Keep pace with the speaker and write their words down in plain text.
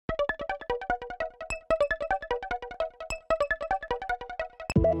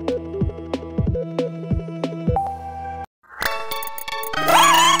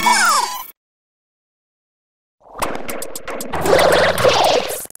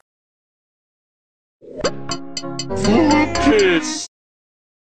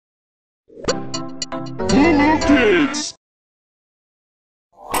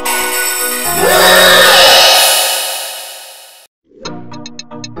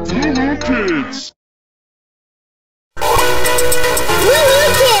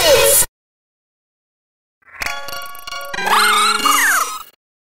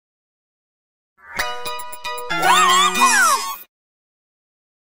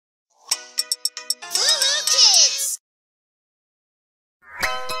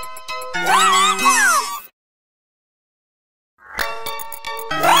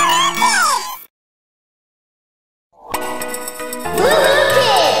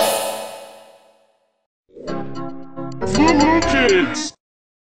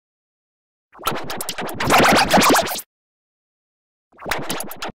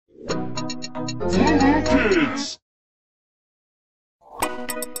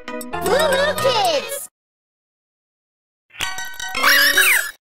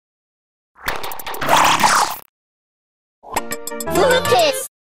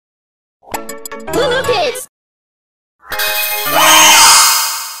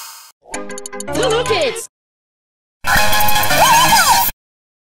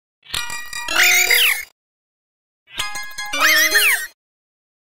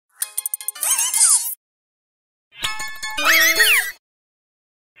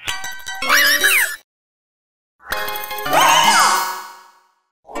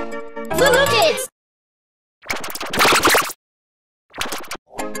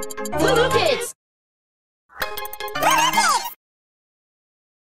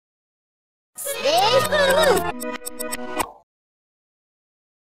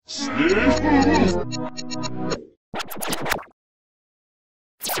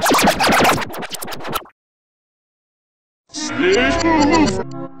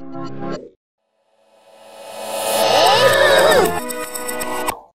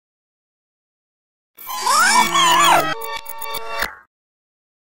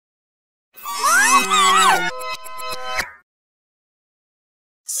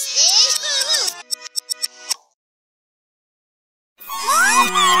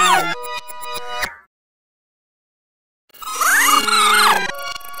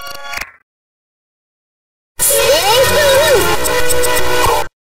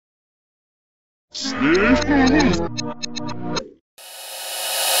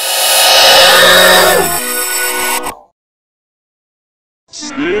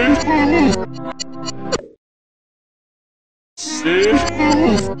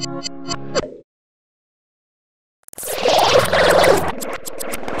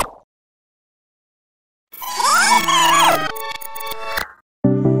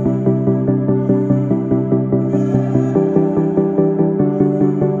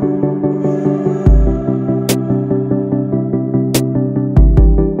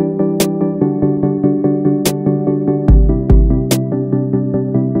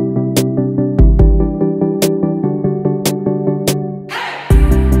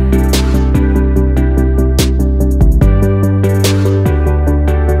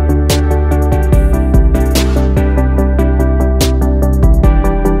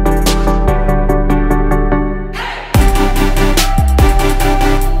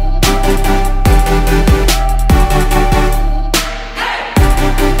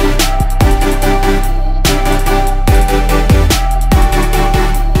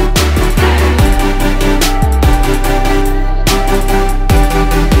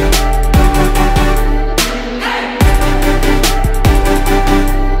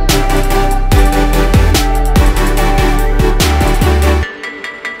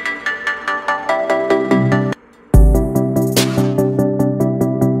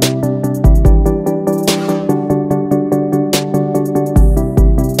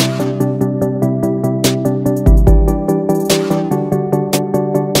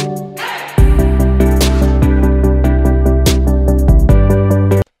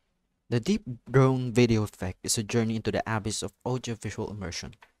The deep drone video effect is a journey into the abyss of audiovisual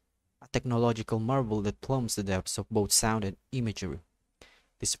immersion, a technological marvel that plumbs the depths of both sound and imagery.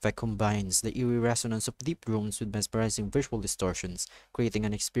 This effect combines the eerie resonance of deep drones with mesmerizing visual distortions, creating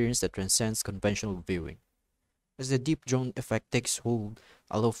an experience that transcends conventional viewing. As the deep drone effect takes hold,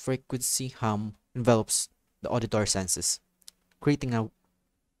 a low-frequency hum envelops the auditory senses,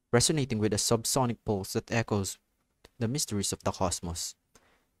 resonating with a subsonic pulse that echoes the mysteries of the cosmos.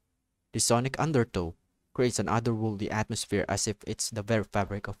 The sonic undertow creates an otherworldly atmosphere as if it's the very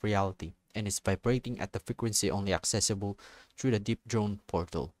fabric of reality and is vibrating at the frequency only accessible through the DeepDrone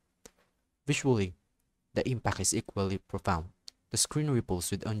portal. Visually, the impact is equally profound. The screen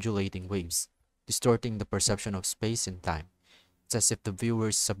ripples with undulating waves, distorting the perception of space and time. It's as if the viewer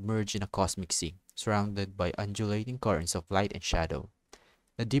is submerged in a cosmic sea, surrounded by undulating currents of light and shadow.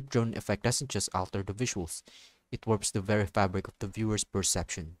 The DeepDrone effect doesn't just alter the visuals, it warps the very fabric of the viewer's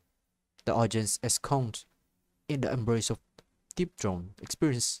perception. The audience ensconced in the embrace of DeepDrone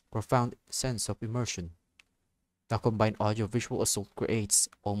experiences profound sense of immersion. The combined audio-visual assault creates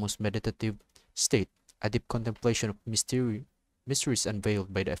almost meditative state, a deep contemplation of mysteries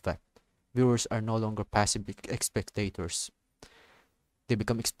unveiled by the effect. Viewers are no longer passive spectators. They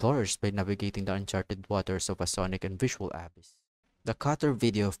become explorers by navigating the uncharted waters of a sonic and visual abyss. The cutter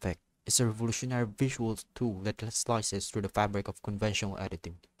video effect is a revolutionary visual tool that slices through the fabric of conventional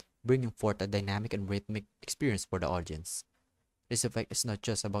editing, bringing forth a dynamic and rhythmic experience for the audience. This effect is not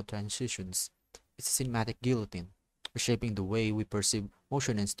just about transitions, it's a cinematic guillotine, reshaping the way we perceive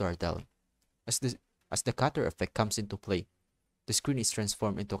motion and storytelling. As the cutter effect comes into play, the screen is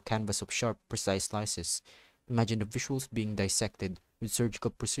transformed into a canvas of sharp, precise slices. Imagine the visuals being dissected with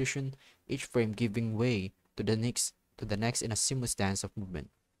surgical precision, each frame giving way to the next in a seamless dance of movement.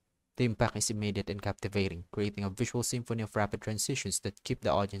 The impact is immediate and captivating, creating a visual symphony of rapid transitions that keep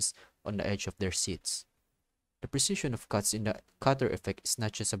the audience on the edge of their seats. The precision of cuts in the cutter effect is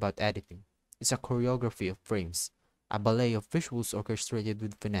not just about editing, it's a choreography of frames, a ballet of visuals orchestrated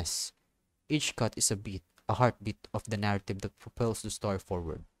with finesse. Each cut is a beat, a heartbeat of the narrative that propels the story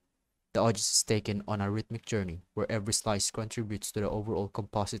forward. The audience is taken on a rhythmic journey where every slice contributes to the overall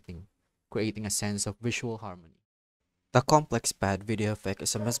compositing, creating a sense of visual harmony. The complex pad video effect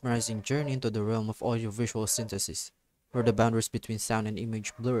is a mesmerizing journey into the realm of audiovisual synthesis, where the boundaries between sound and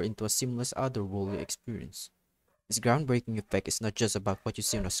image blur into a seamless otherworldly experience. This groundbreaking effect is not just about what you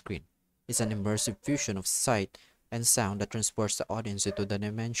see on a screen, it's an immersive fusion of sight and sound that transports the audience into the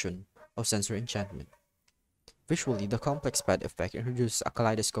dimension of sensory enchantment. Visually, the complex pad effect introduces a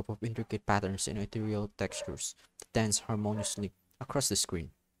kaleidoscope of intricate patterns and ethereal textures that dance harmoniously across the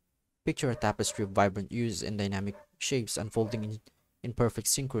screen. Picture a tapestry of vibrant hues and dynamic shapes unfolding in perfect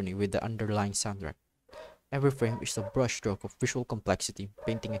synchrony with the underlying soundtrack. Every frame is a brushstroke of visual complexity,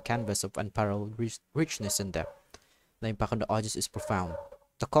 painting a canvas of unparalleled richness and depth. The impact on the audience is profound.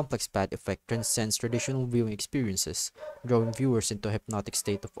 The complex pad effect transcends traditional viewing experiences, drawing viewers into a hypnotic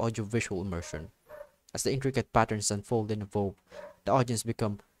state of audiovisual immersion. As the intricate patterns unfold and evolve, the audience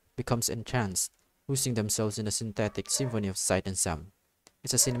becomes entranced, losing themselves in a synthetic symphony of sight and sound.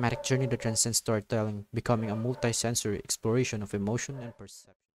 It's a cinematic journey that transcends storytelling, becoming a multi-sensory exploration of emotion and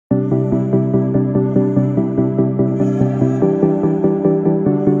perception.